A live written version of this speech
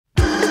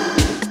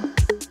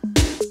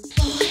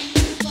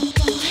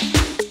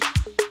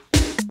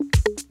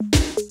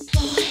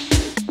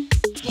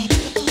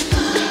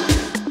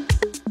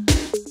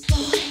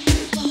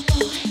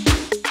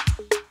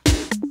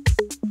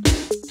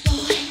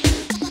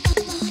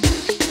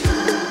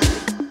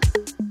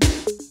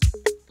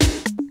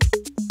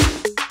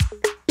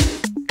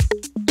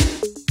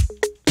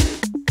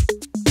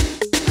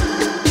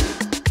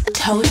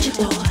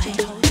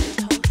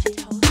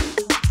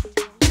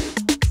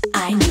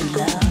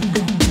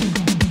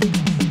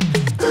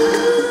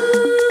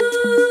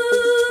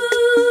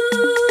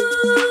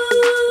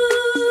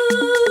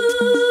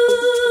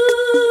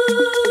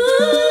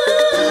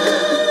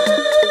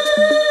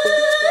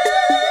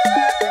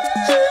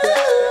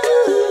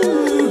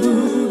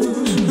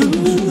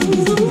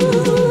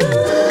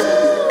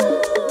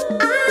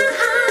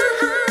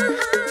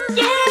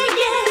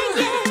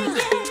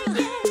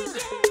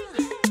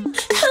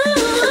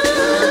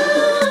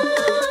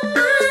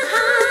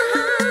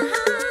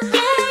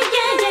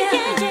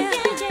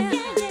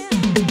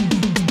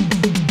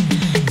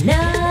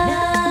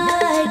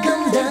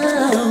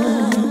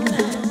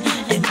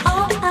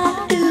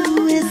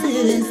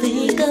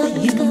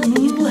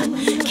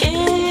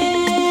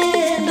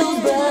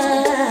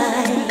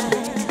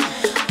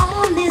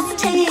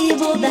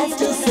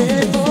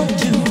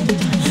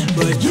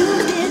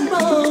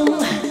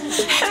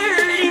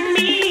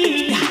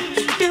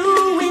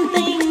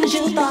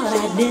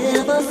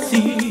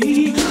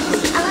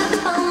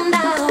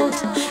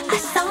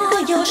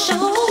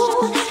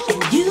show,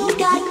 and you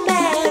got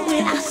mad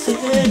when I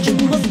said you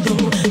must go.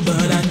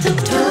 But I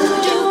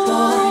told you,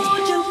 boy,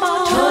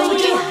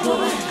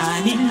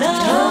 I need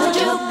love. Told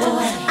you,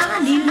 boy,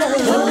 I need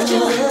love. Told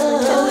you,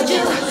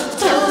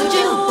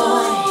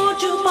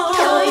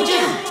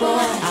 boy,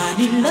 I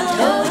need love.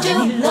 Told you,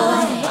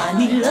 boy, I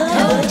need love.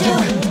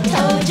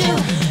 Told you.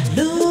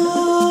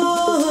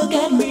 Look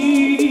at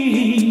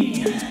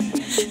me.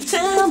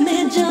 Tell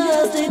me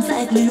just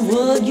exactly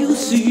what you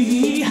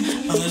see.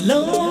 A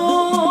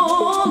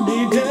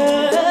lonely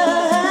girl,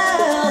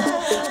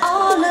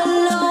 all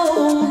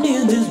alone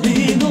in this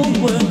big old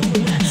world.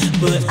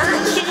 But I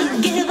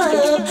can't give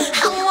up,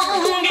 I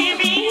won't give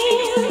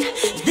in.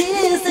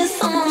 This is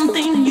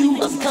something you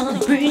must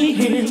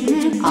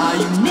comprehend. Are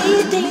you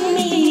needing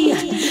me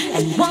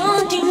and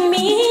wanting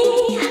me?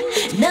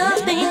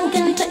 Nothing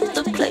can take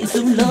the place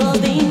of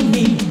loving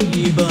me.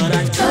 But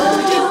I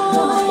told you,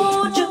 boy,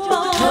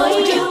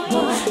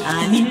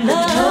 I need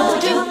love.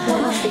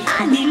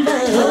 I need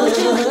love. Told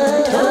you, boy,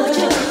 I need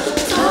love.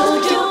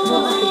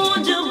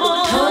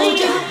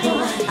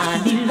 I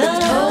need love.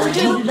 Told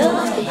you,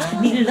 boy,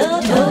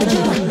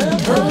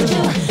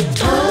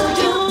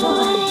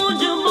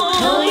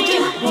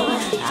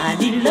 I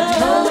need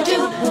love.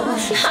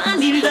 I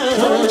need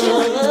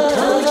love.